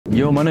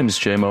Yo, my name is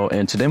Jamo,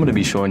 and today I'm going to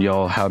be showing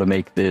y'all how to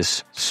make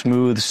this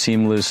smooth,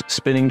 seamless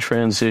spinning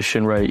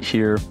transition right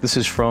here. This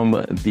is from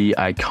the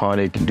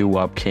iconic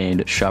Duwap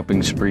Kaine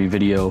shopping spree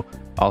video.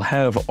 I'll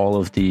have all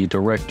of the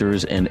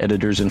directors and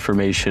editors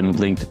information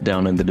linked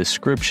down in the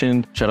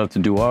description. Shout out to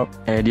Duwap.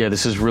 And yeah,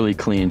 this is really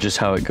clean, just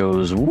how it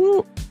goes,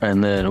 woo,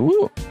 and then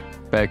woo,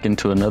 back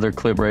into another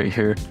clip right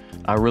here.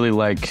 I really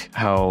like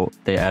how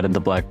they added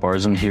the black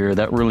bars in here.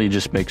 That really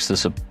just makes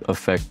this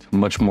effect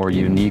much more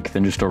unique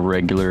than just a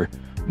regular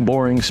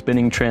boring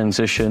spinning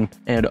transition.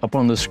 And up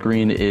on the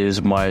screen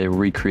is my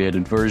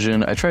recreated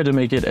version. I tried to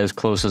make it as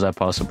close as I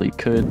possibly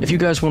could. If you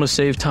guys want to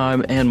save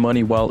time and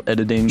money while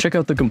editing, check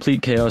out the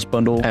complete chaos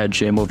bundle at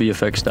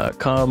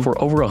jamovfx.com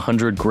for over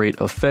 100 great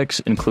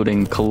effects,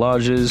 including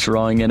collages,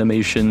 drawing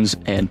animations,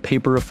 and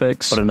paper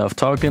effects. But enough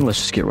talking, let's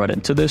just get right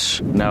into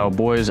this. Now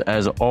boys,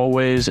 as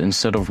always,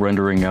 instead of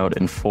rendering out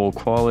in full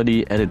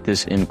quality, edit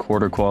this in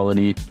quarter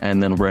quality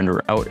and then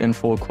render out in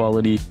full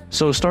quality.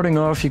 So starting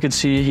off, you can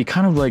see he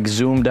kind of like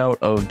zoomed out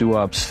of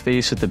Duwap's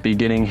face at the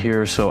beginning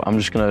here, so I'm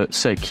just gonna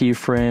set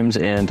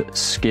keyframes and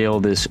scale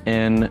this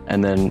in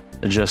and then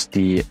adjust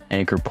the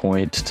anchor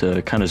point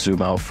to kind of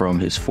zoom out from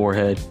his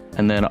forehead.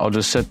 And then I'll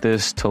just set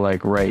this to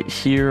like right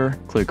here,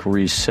 click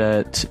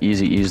reset,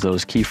 easy ease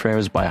those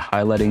keyframes by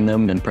highlighting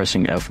them and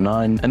pressing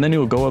F9. And then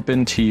you'll go up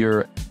into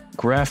your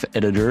graph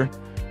editor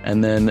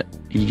and then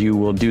you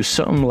will do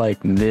something like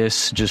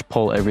this, just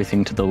pull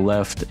everything to the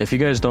left. If you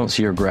guys don't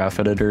see your graph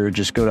editor,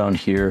 just go down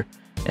here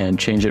and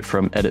change it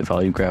from edit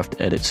value graph to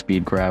edit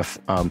speed graph.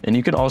 And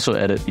you can also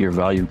edit your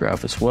value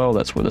graph as well.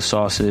 That's where the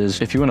sauce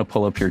is. If you want to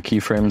pull up your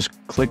keyframes,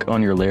 click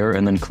on your layer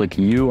and then click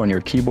U on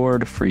your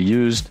keyboard for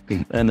used.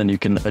 And then you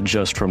can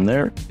adjust from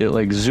there. It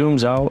like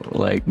zooms out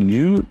like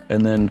you,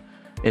 and then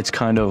it's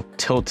kind of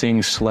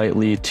tilting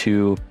slightly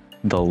to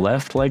the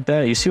left like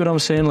that. You see what I'm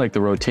saying? Like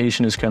the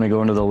rotation is kind of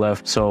going to the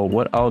left. So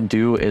what I'll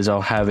do is I'll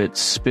have it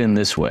spin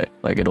this way,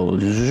 like it'll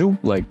zoom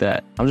like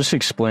that. I'm just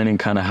explaining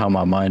kind of how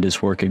my mind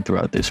is working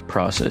throughout this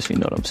process, you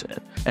know what I'm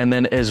saying? And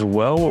then as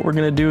well, what we're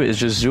gonna do is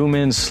just zoom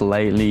in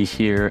slightly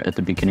here at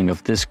the beginning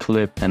of this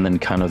clip and then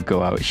kind of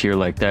go out here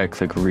like that,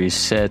 click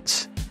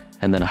reset,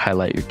 and then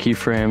highlight your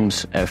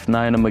keyframes,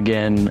 F9 them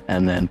again,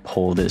 and then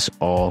pull this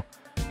all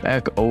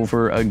back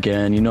over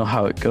again. You know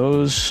how it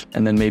goes.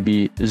 And then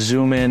maybe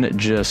zoom in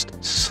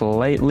just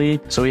slightly.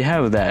 So we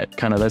have that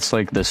kind of, that's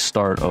like the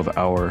start of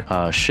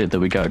our shit that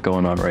we got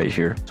going on right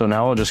here. So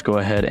now I'll just go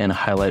ahead and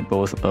highlight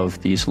both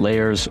of these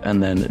layers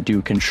and then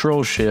do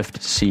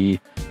Control-Shift-C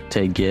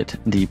to get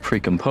the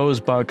pre-compose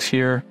box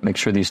here. Make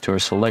sure these two are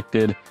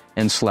selected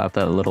and slap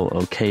that little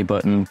OK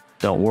button.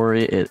 Don't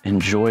worry, it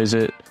enjoys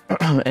it.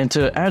 And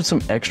to add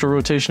some extra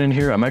rotation in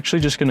here, I'm actually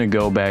just going to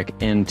go back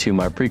into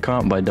my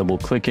pre-comp by double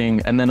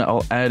clicking, and then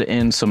I'll add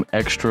in some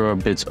extra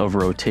bits of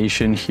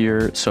rotation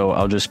here. So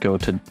I'll just go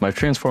to my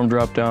transform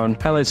drop down,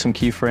 highlight some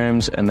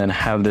keyframes, and then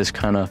have this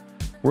kind of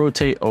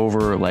rotate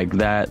over like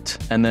that.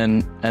 And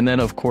then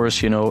of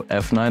course, you know,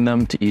 F9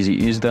 them to easy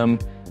ease them.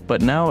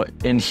 But now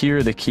in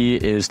here, the key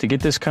is to get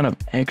this kind of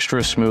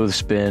extra smooth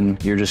spin.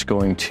 You're just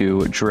going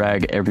to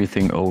drag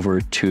everything over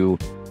to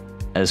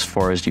as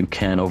far as you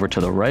can over to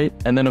the right.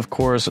 And then of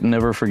course,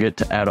 never forget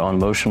to add on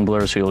motion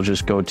blur. So you'll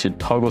just go to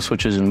toggle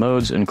switches and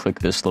modes and click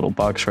this little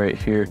box right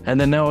here.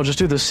 And then now I'll just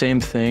do the same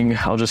thing.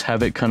 I'll just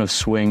have it kind of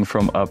swing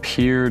from up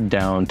here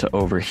down to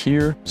over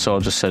here. So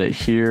I'll just set it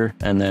here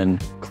and then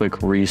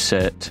click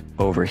reset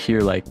over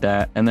here like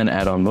that, and then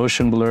add on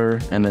motion blur.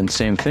 And then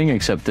same thing,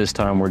 except this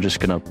time we're just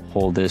gonna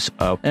pull this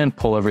up and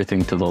pull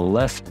everything to the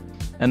left.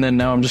 And then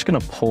now I'm just gonna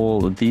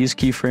pull these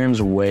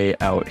keyframes way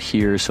out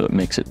here so it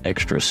makes it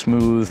extra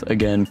smooth.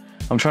 Again,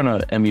 I'm trying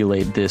to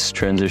emulate this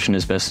transition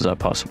as best as I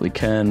possibly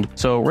can.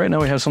 So right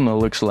now we have something that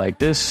looks like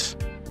this.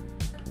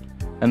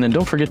 And then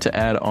don't forget to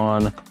add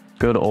on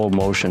good old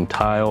motion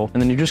tile.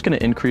 And then you're just gonna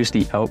increase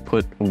the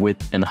output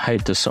width and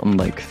height to something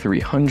like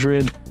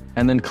 300.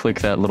 And then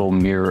click that little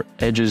mirror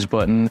edges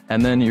button.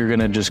 And then you're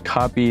gonna just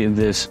copy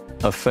this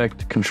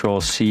effect,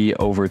 Control-C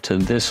over to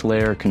this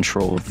layer,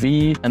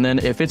 Control-V. And then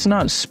if it's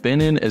not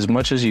spinning as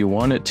much as you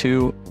want it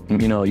to,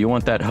 you know, you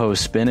want that hose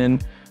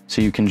spinning,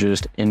 so you can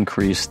just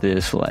increase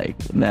this like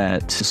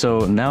that. So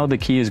now the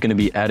key is gonna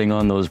be adding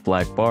on those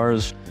black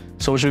bars.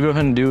 So what you'll go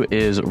ahead and do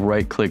is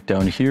right click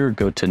down here,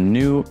 go to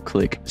new,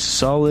 click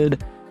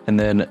solid, and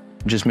then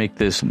just make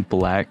this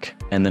black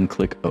and then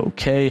click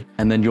OK.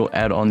 And then you'll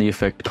add on the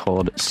effect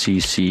called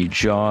CC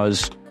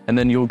Jaws. And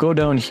then you'll go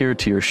down here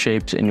to your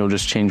shapes and you'll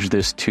just change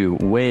this to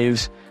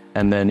waves.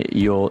 And then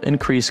you'll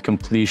increase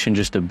completion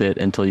just a bit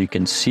until you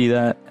can see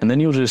that. And then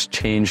you'll just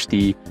change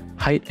the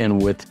height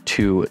and width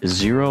to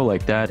 0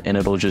 like that, and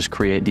it'll just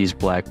create these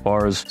black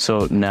bars.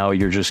 So now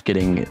you're just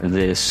getting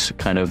this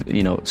kind of,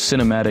 you know,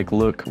 cinematic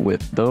look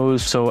with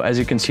those. So as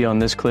you can see on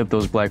this clip,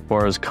 those black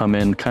bars come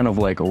in kind of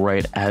like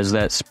right as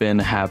that spin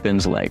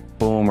happens, like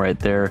boom, right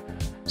there.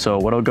 So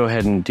what I'll go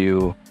ahead and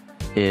do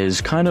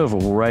is kind of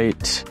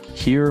right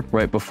here,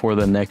 right before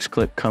the next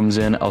clip comes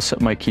in, I'll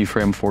set my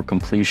keyframe for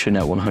completion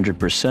at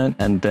 100%.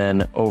 And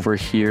then over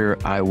here,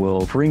 I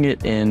will bring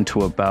it in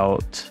to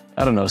about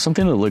I don't know,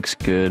 something that looks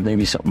good.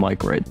 Maybe something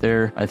like right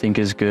there, I think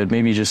is good.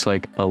 Maybe just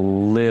like a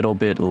little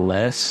bit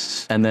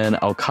less. And then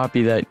I'll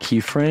copy that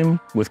keyframe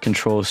with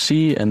Control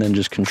C and then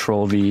just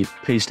Control V,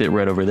 paste it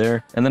right over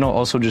there. And then I'll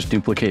also just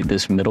duplicate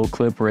this middle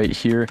clip right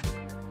here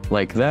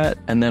like that.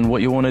 And then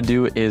what you want to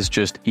do is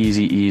just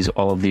easy ease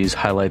all of these,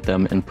 highlight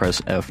them and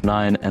press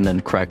F9 and then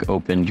crack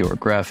open your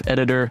graph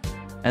editor.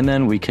 And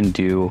then we can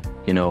do,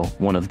 you know,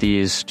 one of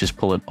these, just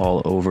pull it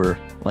all over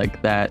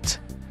like that.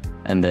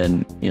 And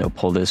then, you know,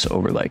 pull this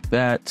over like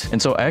that.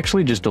 And so I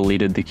actually just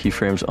deleted the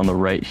keyframes on the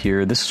right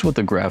here. This is what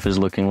the graph is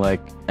looking like.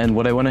 And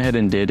what I went ahead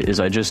and did is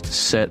I just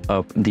set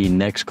up the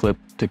next clip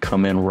to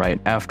come in right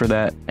after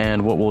that.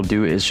 And what we'll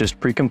do is just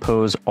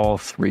pre-compose all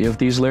 3 of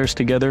these layers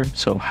together.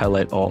 So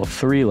highlight all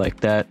 3 like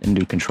that and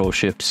do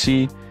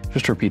Control-Shift-C.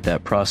 Just repeat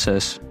that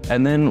process.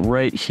 And then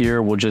right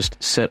here, we'll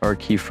just set our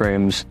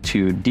keyframes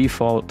to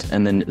default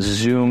and then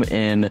zoom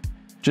in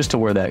just to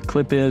where that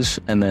clip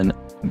is and then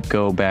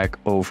go back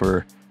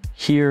over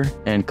here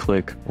and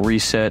click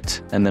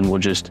reset. And then we'll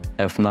just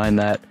F9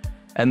 that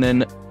and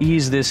then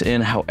ease this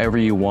in however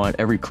you want.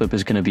 Every clip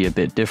is going to be a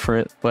bit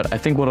different, but I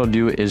think what I'll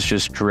do is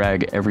just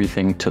drag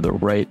everything to the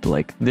right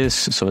like this.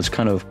 So it's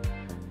kind of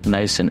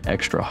nice and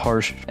extra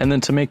harsh. And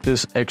then to make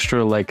this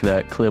extra like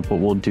that clip, what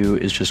we'll do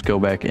is just go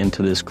back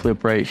into this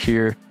clip right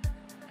here.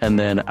 And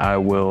then I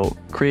will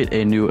create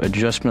a new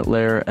adjustment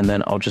layer and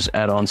then I'll just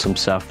add on some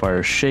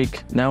sapphire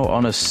shake. Now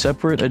on a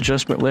separate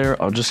adjustment layer,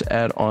 I'll just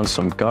add on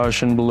some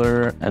Gaussian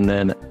blur and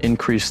then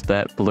increase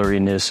that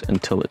blurriness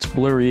until it's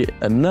blurry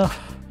enough.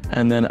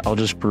 And then I'll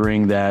just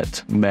bring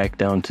that back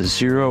down to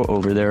 0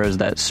 over there as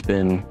that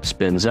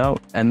spins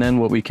out. And then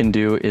what we can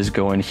do is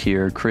go in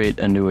here, create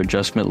a new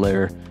adjustment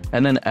layer,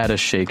 and then add a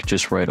shake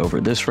just right over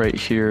this right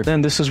here.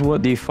 Then this is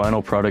what the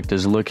final product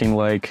is looking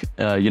like.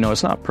 You know,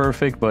 it's not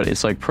perfect, but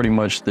it's like pretty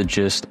much the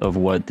gist of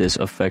what this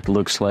effect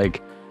looks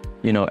like.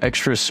 You know,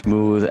 extra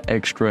smooth,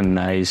 extra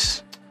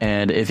nice.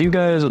 And if you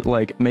guys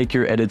like make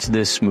your edits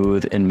this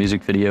smooth in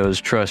music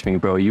videos, trust me,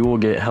 bro, you will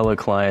get hella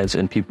clients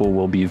and people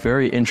will be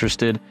very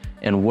interested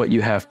in what you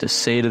have to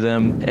say to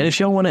them. And if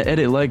y'all want to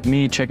edit like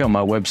me, check out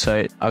my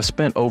website. I've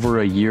spent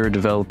over a year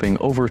developing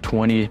over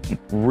 20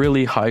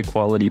 really high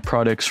quality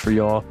products for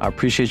y'all. I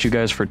appreciate you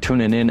guys for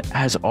tuning in.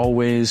 As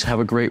always, have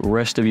a great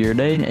rest of your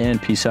day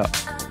and peace out.